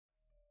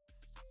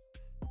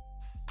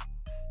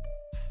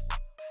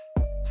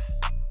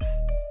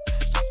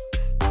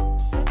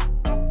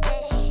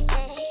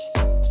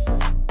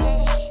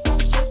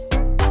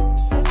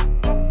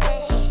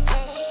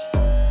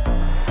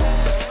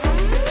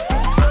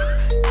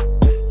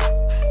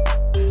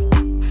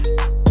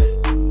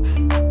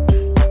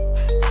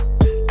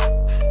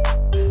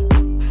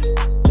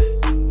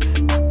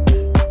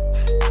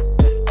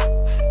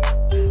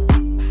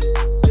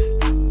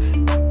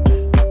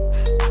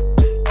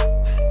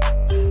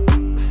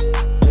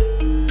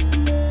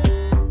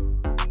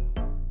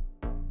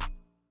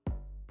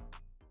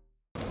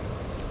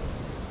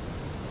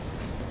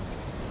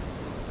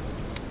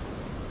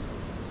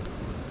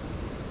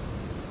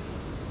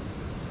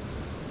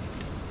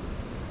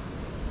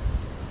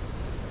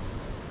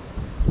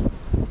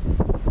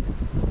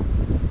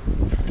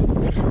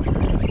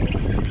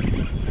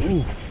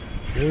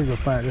There's a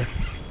fighter.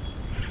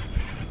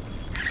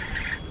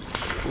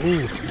 Ooh,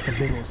 it's a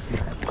big old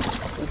slab.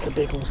 It's a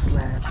big old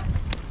slab.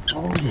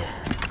 Oh yeah.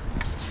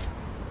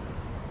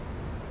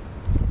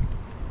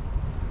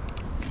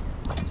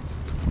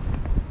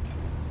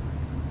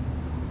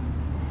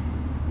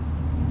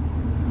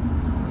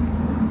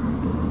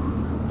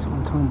 That's what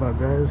I'm talking about,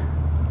 guys.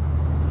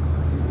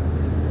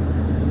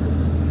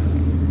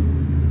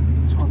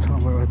 That's what I'm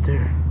talking about right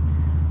there.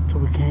 That's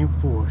what we came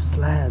for,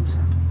 slabs.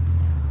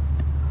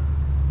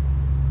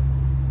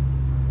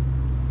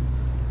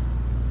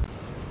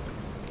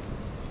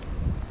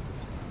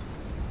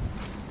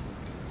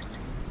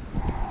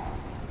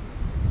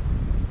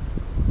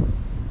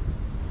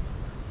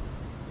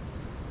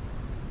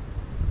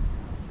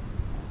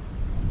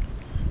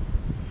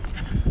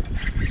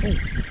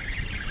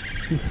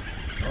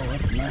 Oh,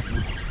 that's a nice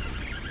one.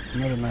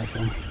 Another nice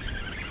one.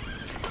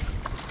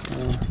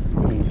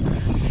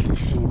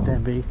 He ain't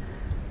that big.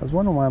 I was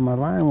wondering why my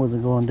line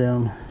wasn't going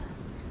down.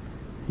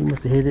 He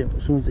must have hit it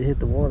as soon as it hit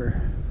the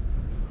water.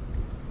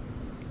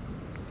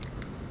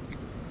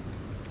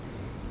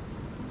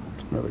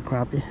 It's another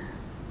crappie.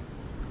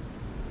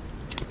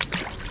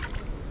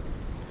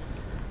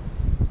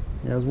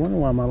 Yeah, I was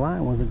wondering why my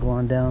line wasn't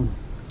going down.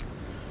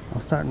 I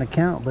was starting to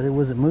count, but it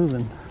wasn't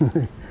moving.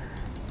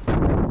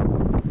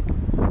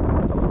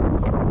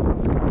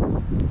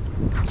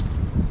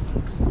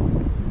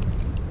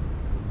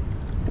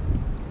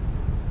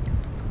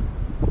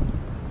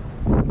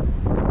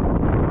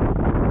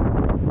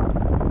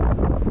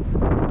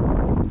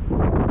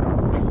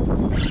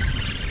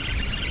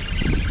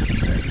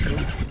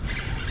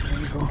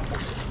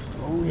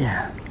 Oh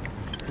yeah,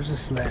 there's a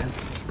slab.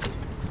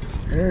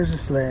 There's a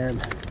slab.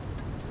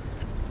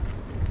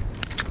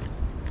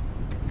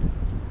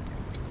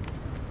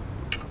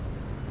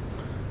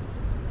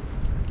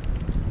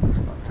 That's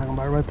what I'm talking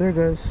about right there,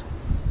 guys.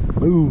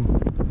 Boom.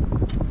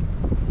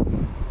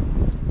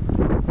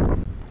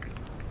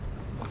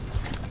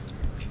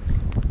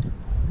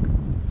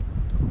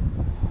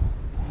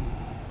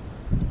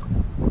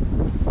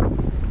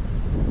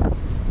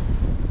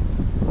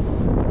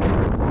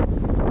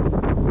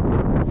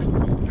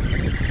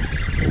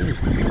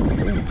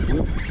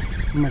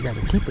 I got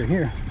a keeper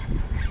here.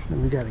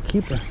 And we got a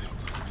keeper.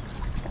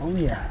 Oh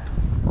yeah.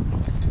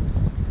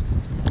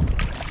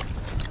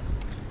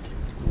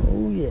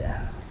 Oh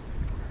yeah.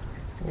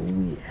 Oh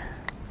yeah.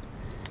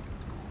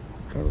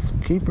 Got us a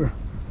keeper.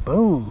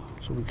 Boom.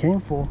 That's what we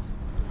came for.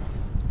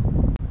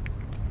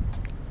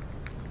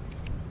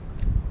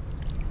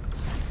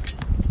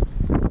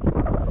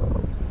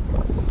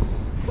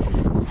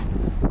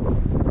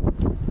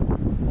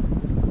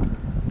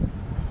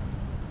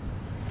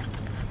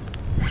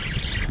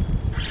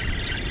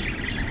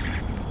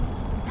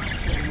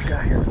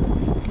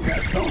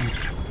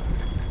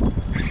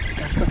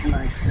 That's something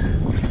nice.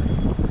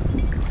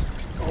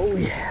 Oh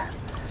yeah.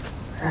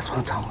 That's what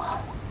I'm talking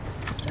about.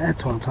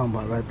 That's what I'm talking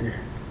about right there.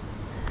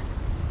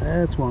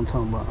 That's what I'm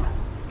talking about.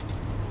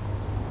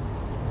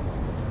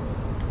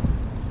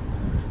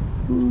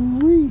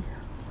 Ooh-wee.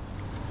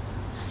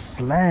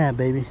 Slab,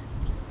 baby.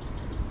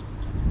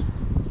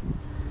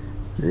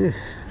 Ugh.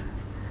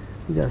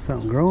 We got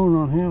something growing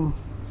on him.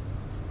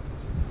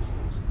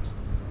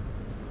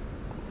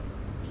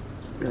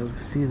 You guys can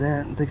see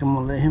that. I think I'm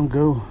gonna let him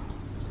go.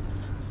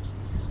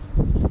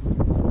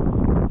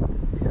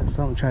 Got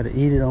something try to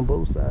eat it on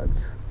both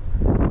sides.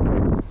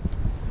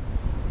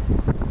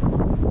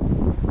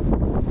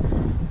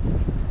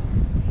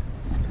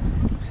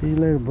 See you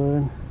later,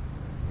 bud.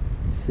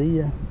 See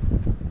ya.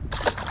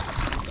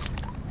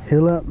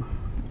 Hill up.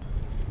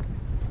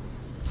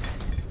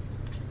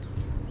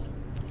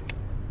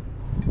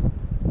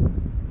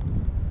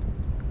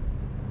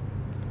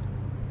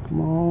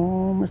 Come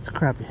on, Mr.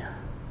 Crappie.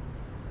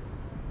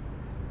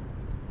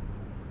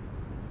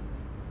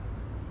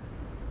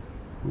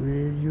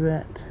 Where you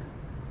at?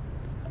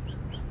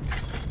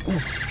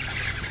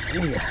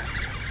 Oh yeah.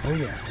 Oh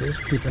yeah. There's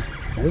a keeper.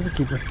 There's a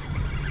keeper.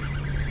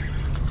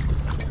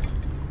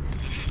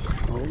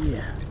 Oh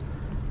yeah.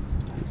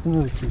 There's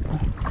another keeper.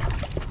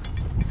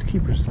 It's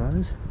keeper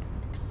size.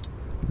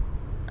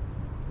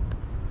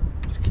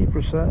 It's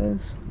keeper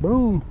size.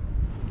 Boom.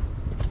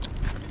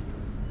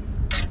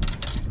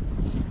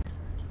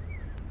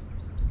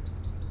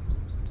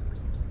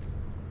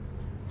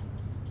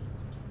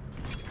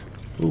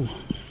 Ooh.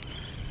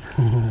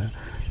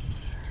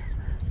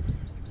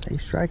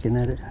 He's striking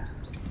at it.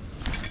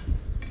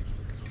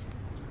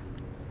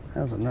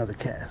 That was another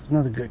cast,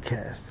 another good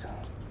cast.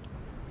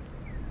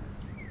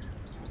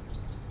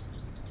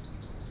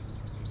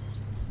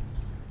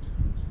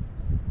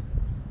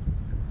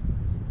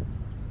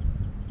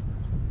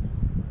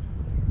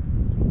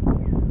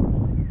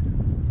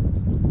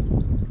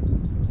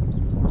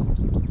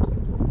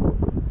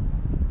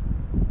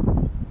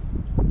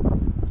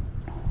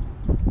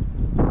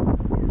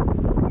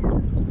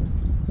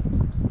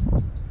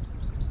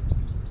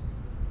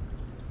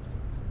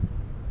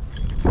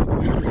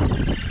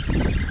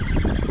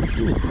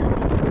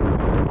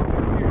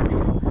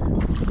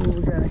 What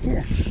we got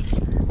here?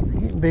 They're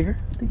getting bigger.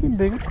 They're getting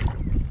bigger.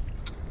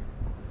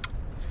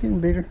 getting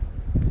bigger.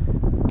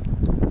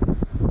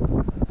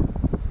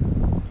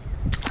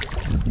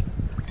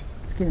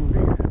 It's getting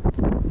bigger.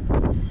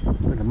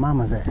 Where the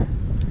mama's at?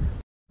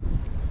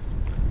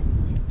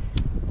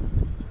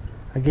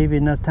 I gave you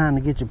enough time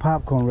to get your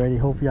popcorn ready.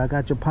 Hopefully y'all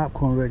got your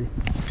popcorn ready.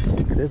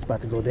 Because it's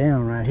about to go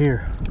down right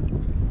here.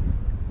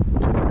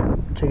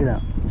 Check it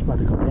out. It's about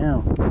to go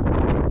down.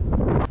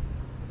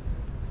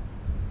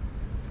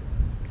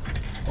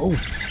 Oh,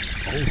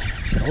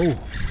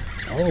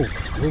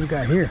 what we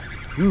got here?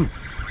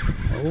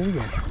 Oh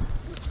yeah.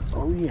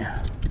 Oh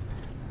yeah.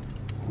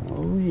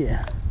 Oh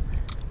yeah.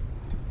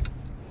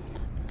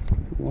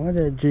 Why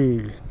that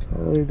jig?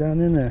 All the way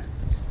down in there.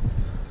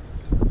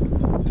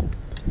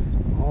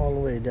 All the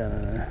way down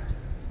in there.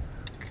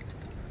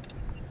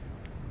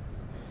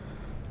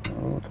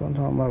 Oh, that's what I'm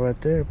talking about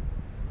right there.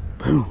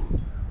 Boom.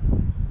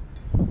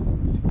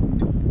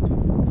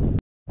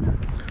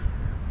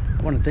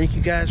 I want to thank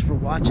you guys for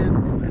watching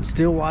and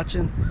still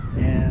watching,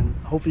 and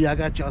hopefully y'all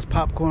got y'all's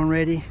popcorn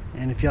ready,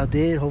 and if y'all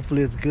did,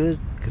 hopefully it's good,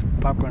 because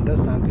popcorn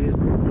does sound good.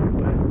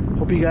 But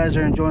hope you guys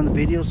are enjoying the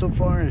video so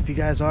far, and if you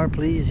guys are,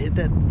 please hit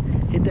that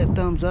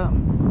thumbs up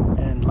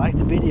and like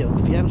the video.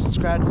 If you haven't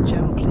subscribed to the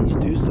channel, please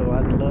do so.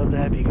 I'd love to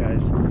have you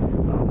guys.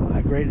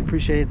 I greatly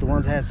appreciate the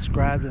ones that have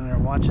subscribed and are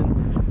watching.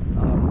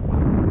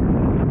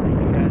 Thank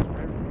you guys for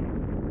everything.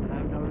 And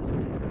I've noticed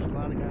that there's a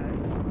lot of guys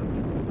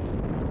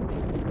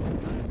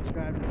not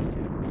subscribed to the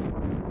channel.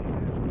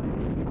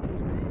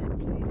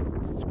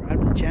 Please subscribe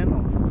to the channel.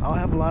 I'll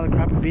have a lot of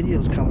crappie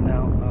videos coming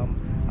out.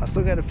 I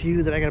still got a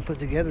few that I got to put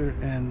together,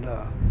 and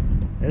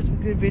there's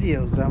some good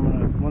videos.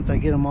 Once I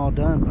get them all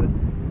done. But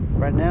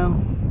right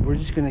now, we're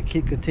just gonna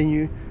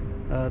continue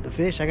to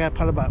fish. I got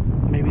probably about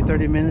maybe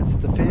 30 minutes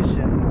to fish,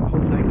 and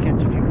hopefully I can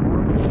catch a few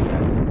more for you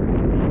guys.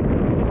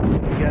 And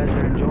if you guys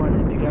are enjoying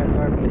it, if you guys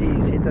are,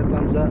 please hit that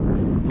thumbs up,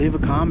 leave a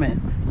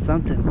comment,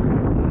 something.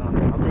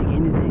 I'll take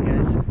anything,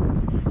 guys.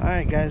 All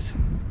right, guys.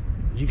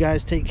 You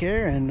guys take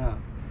care and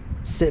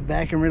sit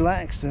back and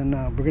relax, and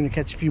we're gonna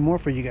catch a few more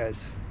for you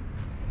guys.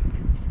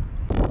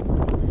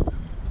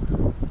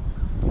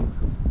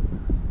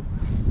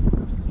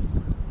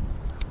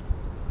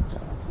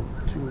 1,000,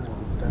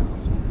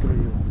 2,000,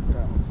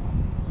 3,000.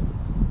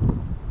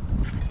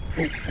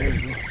 Oh, there we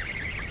go.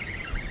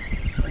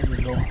 There we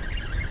go.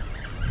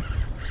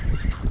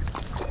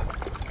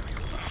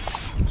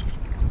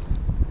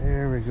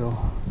 There we go.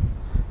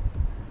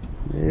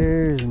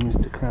 There's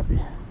Mr.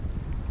 Crappie.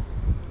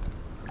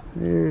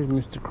 There's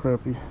Mr.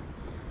 Crappie.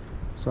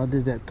 So I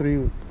did that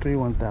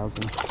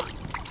 1,000.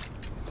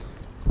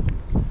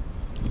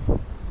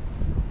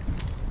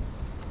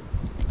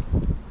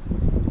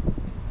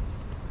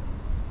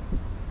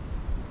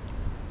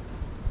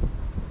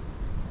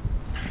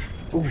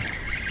 Oh,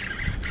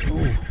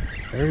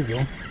 there we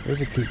go.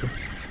 There's a keeper.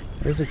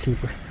 There's a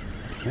keeper.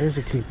 There's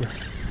a keeper.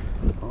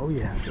 Oh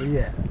yeah, where you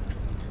at?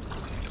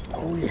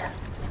 Oh yeah,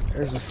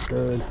 there's a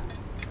stud.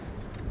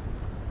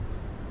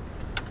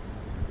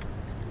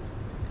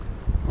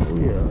 Oh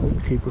yeah, there's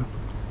a keeper.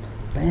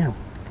 Bam.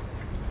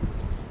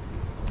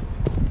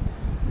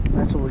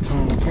 That's what we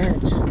came to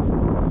catch. We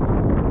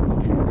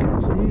came to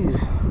catch these.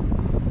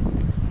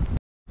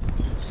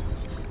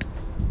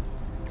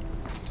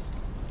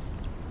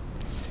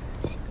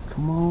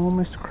 Come on,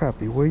 Mr.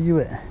 Crappie, where you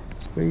at?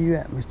 Where you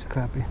at, Mr.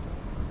 Crappie?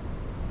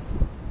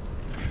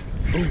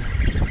 Oh,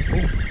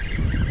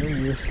 there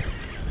he is.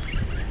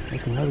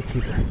 That's another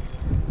keeper.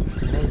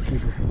 That's another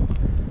keeper.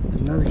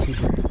 That's another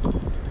keeper.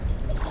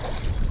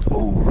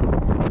 Oh,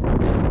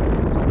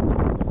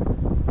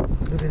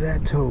 look at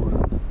that toad.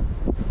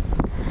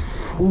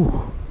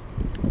 Ooh.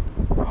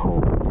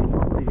 Holy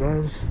moly,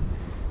 guys.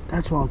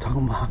 That's what I'm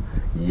talking about.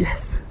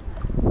 Yes,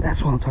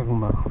 that's what I'm talking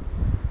about.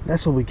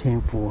 That's what we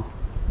came for.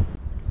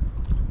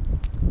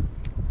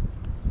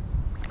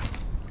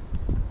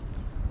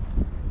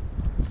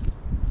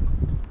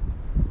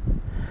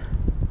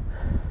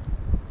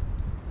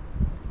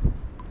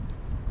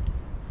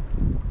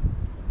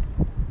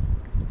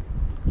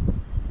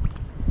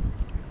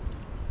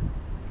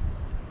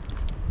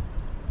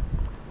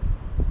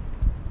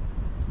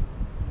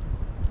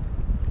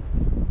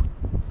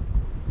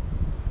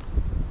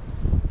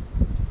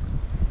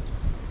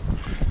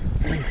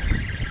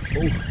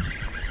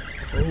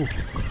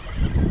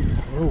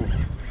 Oh,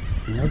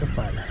 another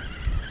fighter.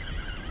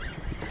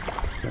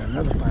 Got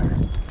another fighter.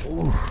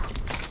 Oh,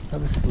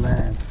 another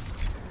slab.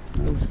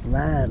 Another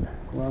slab.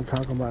 What I'm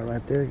talking about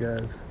right there,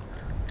 guys.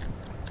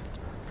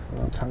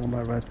 What I'm talking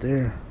about right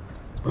there.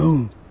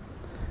 Boom.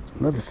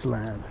 Another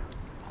slab.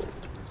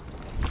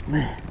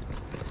 Man.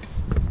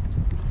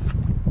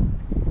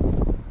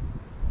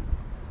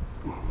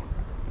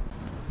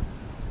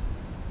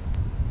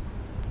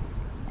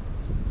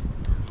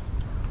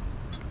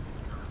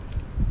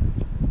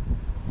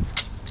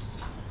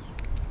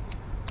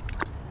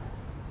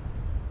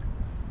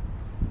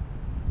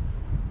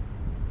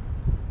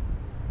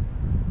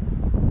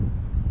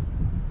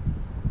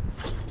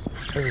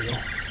 There we go.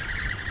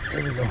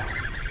 There we go.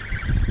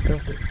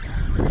 Perfect.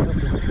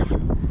 Perfect.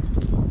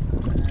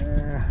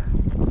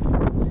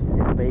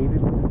 baby.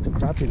 It's a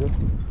crappie though.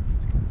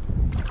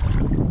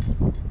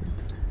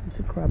 It's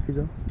a crappie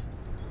though.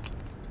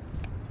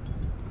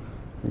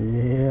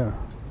 Yeah.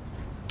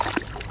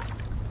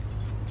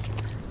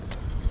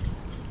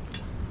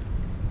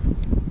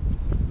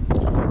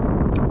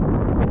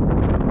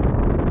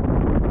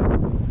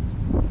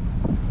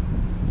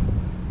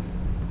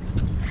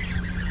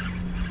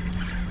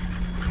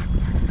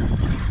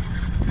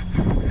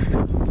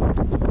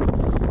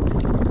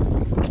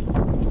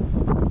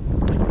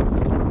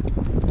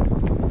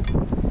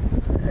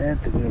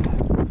 That's a good one.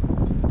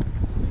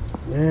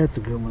 That's a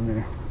good one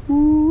there.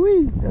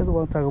 Woo-wee. That's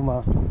what I'm talking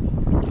about.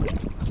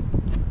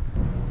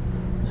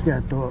 Just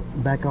gotta throw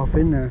it back off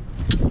in there.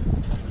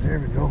 There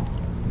we go.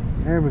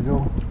 There we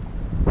go.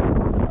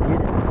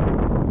 Get it.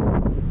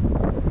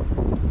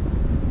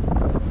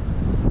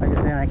 Like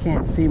I said, I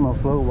can't see my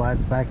float while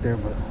it's back there,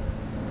 but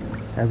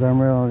as I'm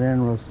reeling it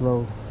in real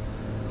slow,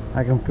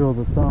 I can feel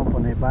the thump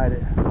when they bite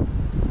it.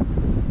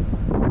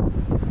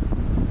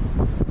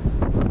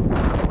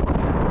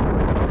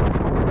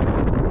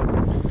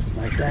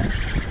 Like that.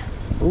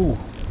 Ooh.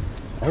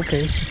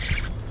 Okay.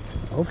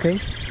 Okay.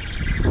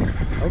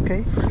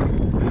 Okay.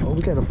 Oh,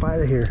 we got a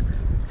fighter here.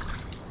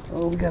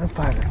 Oh, we got a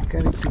fighter.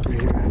 Got a keeper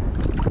here.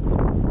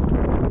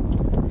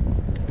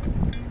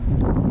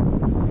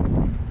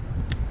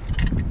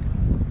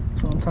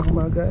 That's what I'm talking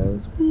about,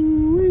 guys.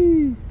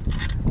 Woo-wee.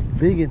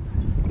 Biggin.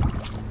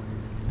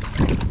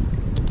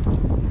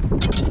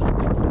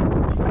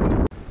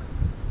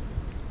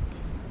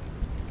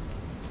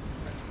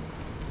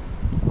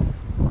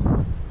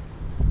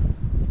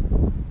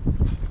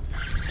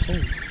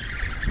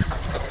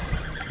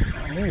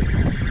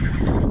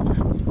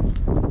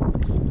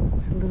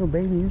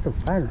 Baby, he's a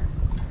fighter.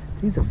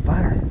 He's a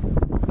fighter.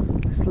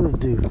 This little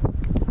dude.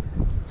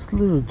 This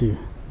little dude.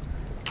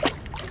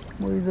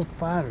 Boy, he's a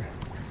fighter.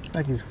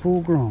 Like he's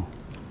full grown.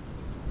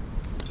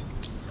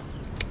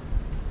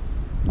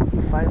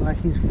 He's fighting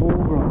like he's full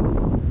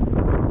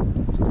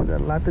grown. Still got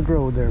a lot to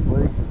grow there,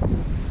 buddy.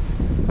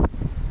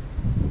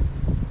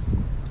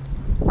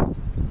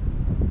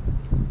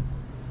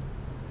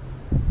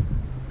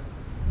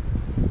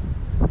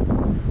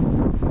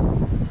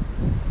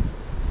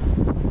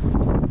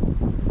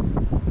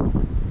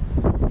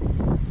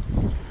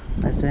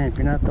 Saying if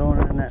you're not throwing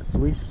it in that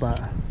sweet spot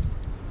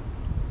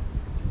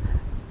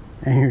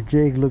and your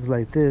jig looks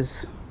like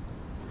this,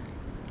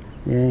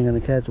 you ain't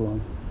gonna catch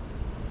one.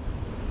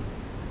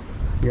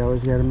 You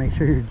always got to make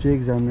sure your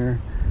jig's on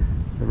there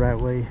the right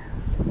way.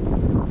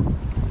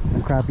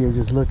 And crappie will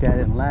just look at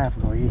it and laugh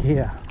and go,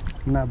 yeah,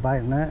 I'm not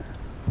biting that.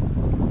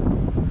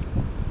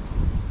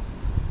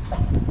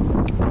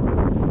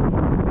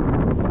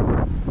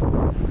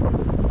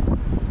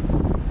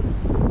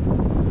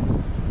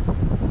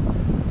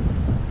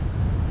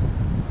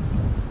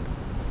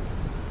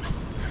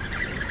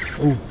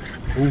 Ooh,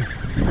 ooh,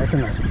 that's a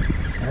nice one.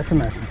 That's a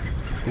nice one.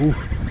 Ooh,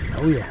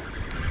 oh yeah,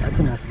 that's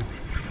a nice one.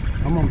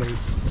 Come on, baby.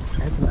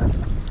 That's a nice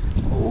one.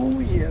 Oh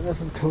yeah,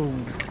 that's a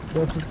toad.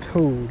 That's a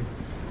toad.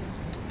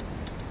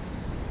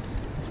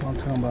 That's what I'm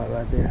talking about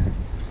right there.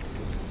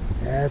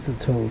 That's a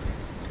toad.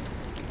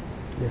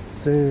 Yes,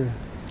 sir.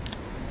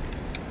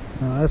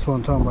 That's what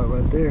I'm talking about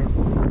right there.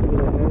 Look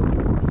at that,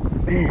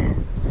 guys.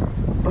 Man,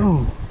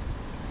 boom.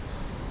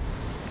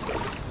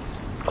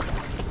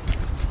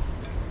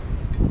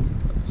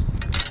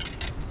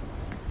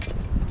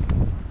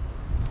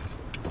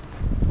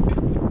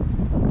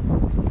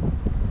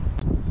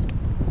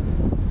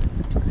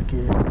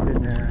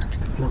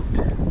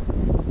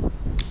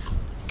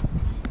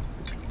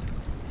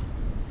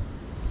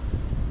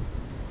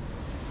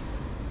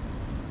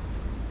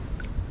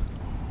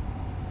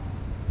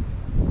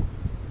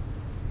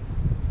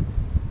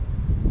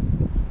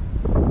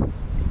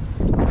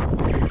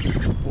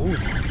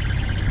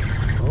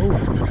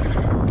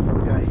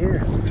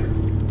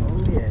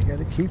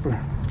 Keeper.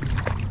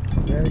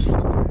 Got a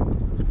keeper.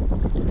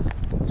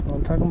 That's what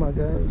I'm talking about,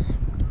 guys.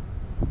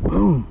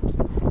 Boom.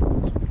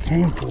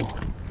 Came full.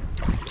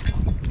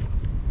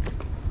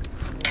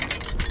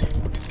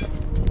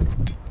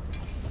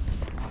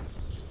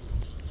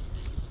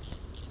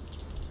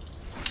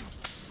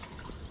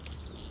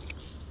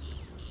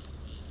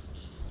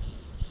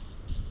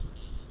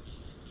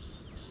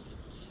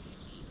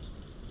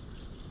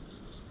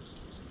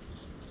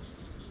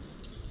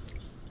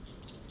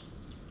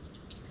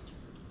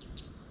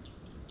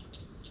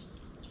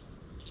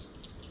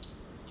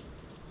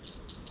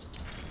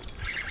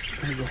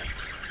 Here we go.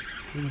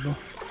 Here we go.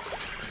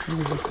 Here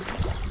we go.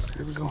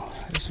 Here we go.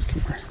 There's the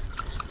keeper.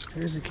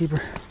 There's the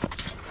keeper.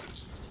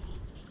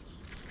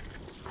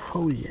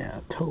 Oh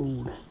yeah,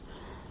 toad.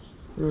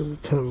 There's a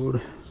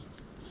toad.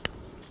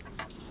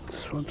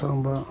 That's what I'm talking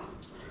about.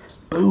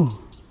 Boom.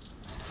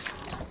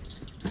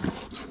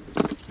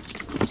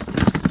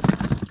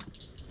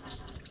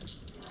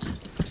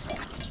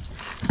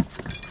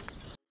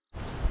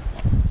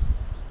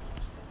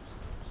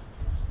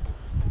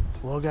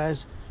 Well,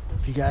 guys,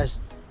 if you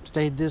guys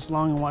stayed this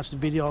long and watched the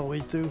video all the way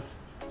through,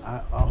 I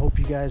hope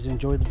you guys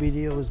enjoyed the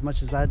video as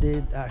much as I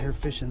did out here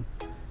fishing.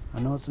 I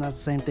know it's not the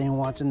same thing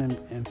watching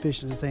and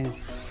fishing the same,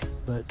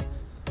 but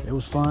it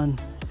was fun.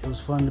 It was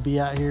fun to be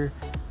out here.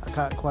 I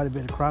caught quite a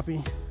bit of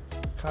crappie,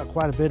 caught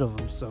quite a bit of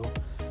them. So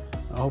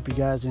I hope you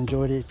guys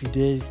enjoyed it. If you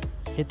did,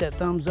 hit that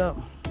thumbs up.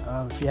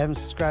 If you haven't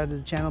subscribed to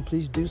the channel,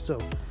 please do so.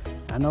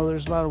 I know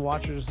there's a lot of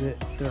watchers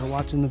that are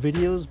watching the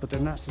videos, but they're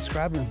not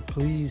subscribing.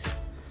 Please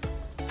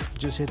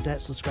just hit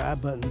that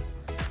subscribe button,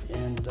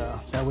 and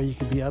that way you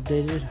can be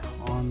updated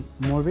on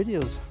more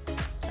videos.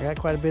 I got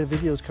quite a bit of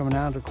videos coming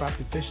out of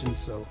crappie fishing,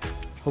 so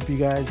hope you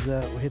guys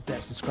will hit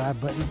that subscribe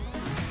button.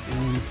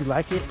 And if you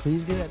like it,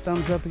 please give that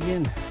thumbs up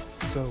again.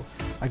 So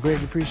I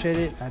greatly appreciate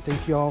it. I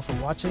thank you all for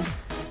watching,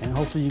 and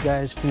hopefully you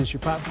guys finished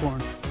your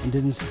popcorn and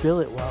didn't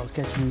spill it while I was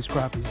catching these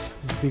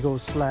crappies, these big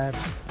old slabs.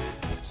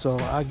 So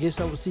I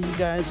guess I will see you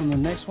guys on the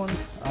next one.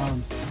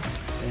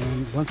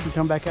 And once we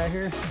come back out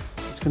here,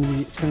 it's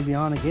gonna be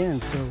on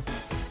again. So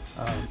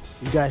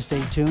you guys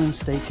stay tuned,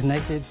 stay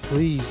connected.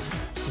 Please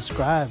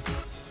subscribe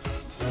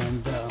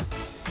and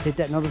hit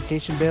that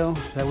notification bell.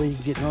 That way you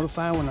can get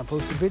notified when I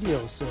post a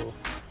video. So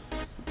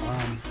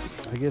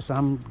I guess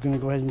I'm gonna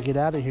go ahead and get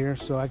out of here.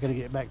 So I gotta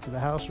get back to the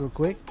house real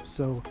quick.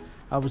 So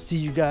I will see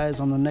you guys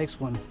on the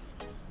next one.